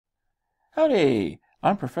Howdy!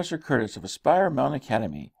 I'm Professor Curtis of Aspire Mountain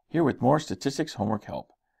Academy, here with more statistics homework help.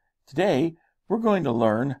 Today, we're going to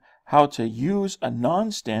learn how to use a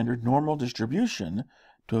non-standard normal distribution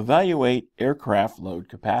to evaluate aircraft load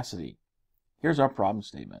capacity. Here's our problem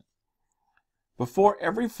statement. Before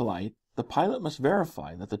every flight, the pilot must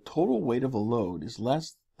verify that the total weight of a load is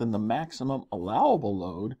less than the maximum allowable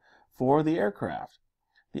load for the aircraft.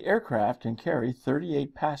 The aircraft can carry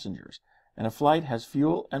 38 passengers, and a flight has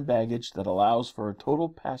fuel and baggage that allows for a total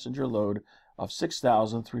passenger load of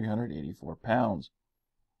 6,384 pounds.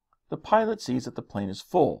 The pilot sees that the plane is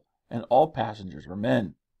full and all passengers are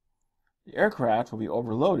men. The aircraft will be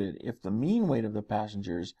overloaded if the mean weight of the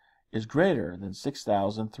passengers is greater than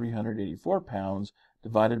 6,384 pounds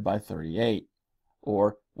divided by 38,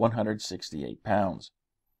 or 168 pounds.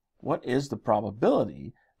 What is the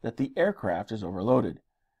probability that the aircraft is overloaded?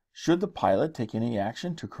 Should the pilot take any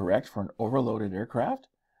action to correct for an overloaded aircraft?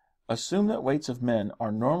 Assume that weights of men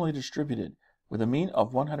are normally distributed with a mean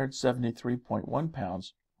of 173.1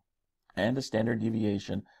 pounds and a standard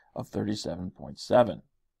deviation of 37.7.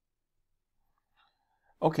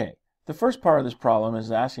 Okay, the first part of this problem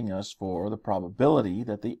is asking us for the probability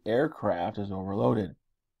that the aircraft is overloaded.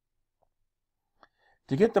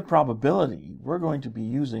 To get the probability, we're going to be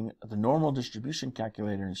using the normal distribution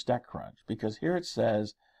calculator in StatCrunch, because here it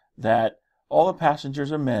says that all the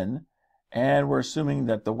passengers are men, and we're assuming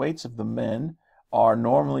that the weights of the men are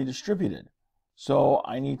normally distributed. So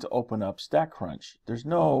I need to open up StatCrunch. There's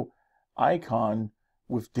no icon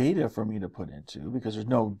with data for me to put into because there's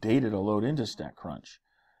no data to load into StatCrunch.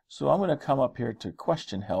 So I'm going to come up here to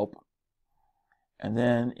Question Help, and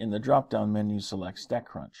then in the drop-down menu select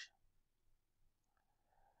StatCrunch.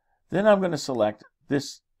 Then I'm going to select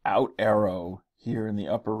this out arrow here in the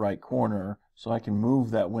upper right corner so I can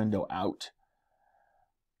move that window out.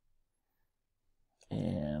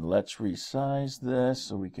 And let's resize this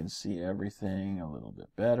so we can see everything a little bit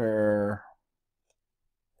better.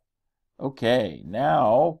 Okay,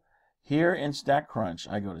 now here in StatCrunch,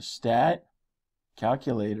 I go to Stat,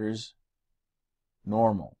 Calculators,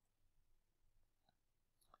 Normal.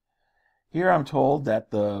 Here I'm told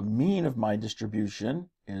that the mean of my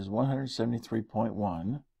distribution is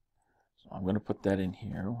 173.1. So I'm going to put that in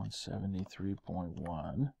here,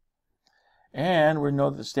 173.1. And we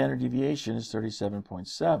know that the standard deviation is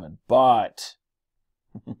 37.7. But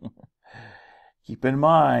keep in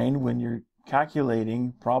mind when you're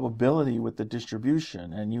calculating probability with the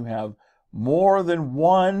distribution and you have more than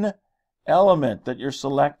one element that you're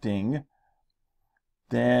selecting,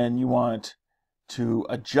 then you want to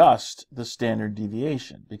adjust the standard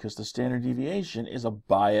deviation, because the standard deviation is a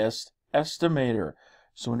biased estimator.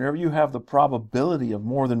 So whenever you have the probability of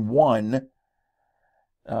more than one,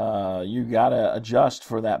 you got to adjust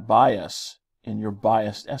for that bias in your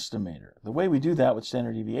biased estimator. The way we do that with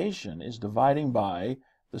standard deviation is dividing by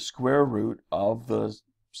the square root of the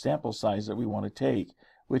sample size that we want to take,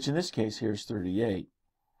 which in this case here is 38.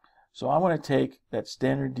 So I want to take that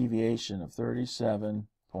standard deviation of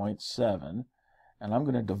 37.7 and I'm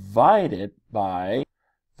going to divide it by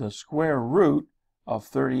the square root of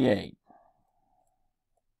 38.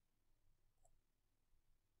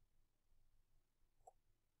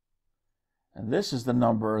 And this is the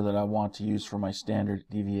number that I want to use for my standard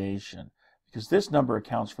deviation, because this number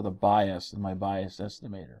accounts for the bias in my bias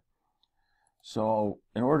estimator. So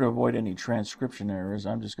in order to avoid any transcription errors,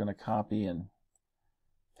 I'm just going to copy and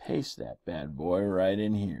paste that bad boy right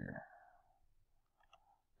in here.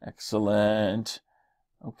 Excellent.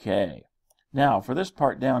 Okay, now for this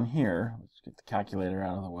part down here, let's get the calculator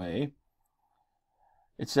out of the way.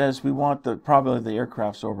 It says we want the probability the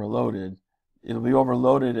aircraft's overloaded. It'll be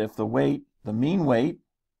overloaded if the mean weight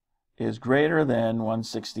is greater than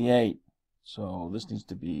 168. So this needs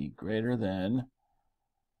to be greater than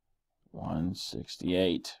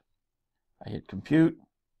 168. I hit compute,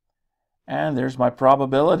 and there's my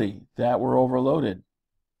probability that we're overloaded.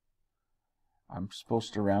 I'm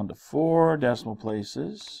supposed to round to 4 decimal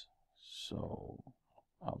places, so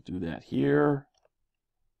I'll do that here.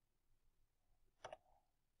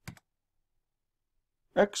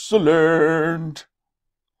 Excellent!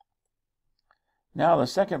 Now the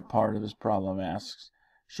second part of this problem asks,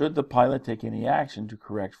 should the pilot take any action to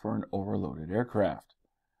correct for an overloaded aircraft?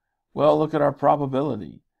 Well, look at our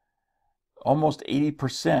probability. Almost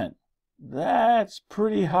 80%. That's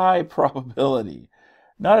pretty high probability.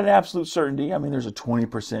 Not an absolute certainty. I mean, there's a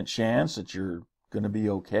 20% chance that you're going to be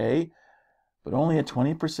okay, but only a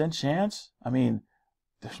 20% chance? I mean,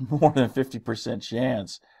 there's more than a 50%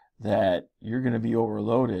 chance that you're going to be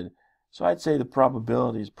overloaded. So I'd say the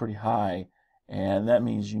probability is pretty high, And that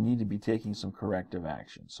means you need to be taking some corrective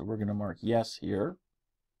action. So we're going to mark yes here.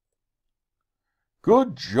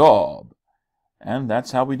 Good job! And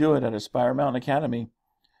that's how we do it at Aspire Mountain Academy.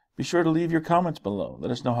 Be sure to leave your comments below.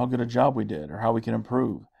 Let us know how good a job we did or how we can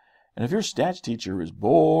improve. And if your stats teacher is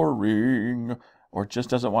boring or just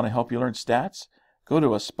doesn't want to help you learn stats, go to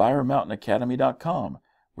AspireMountainAcademy.com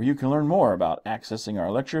where you can learn more about accessing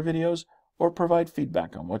our lecture videos or provide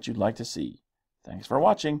feedback on what you'd like to see. Thanks for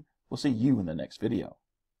watching. We'll see you in the next video.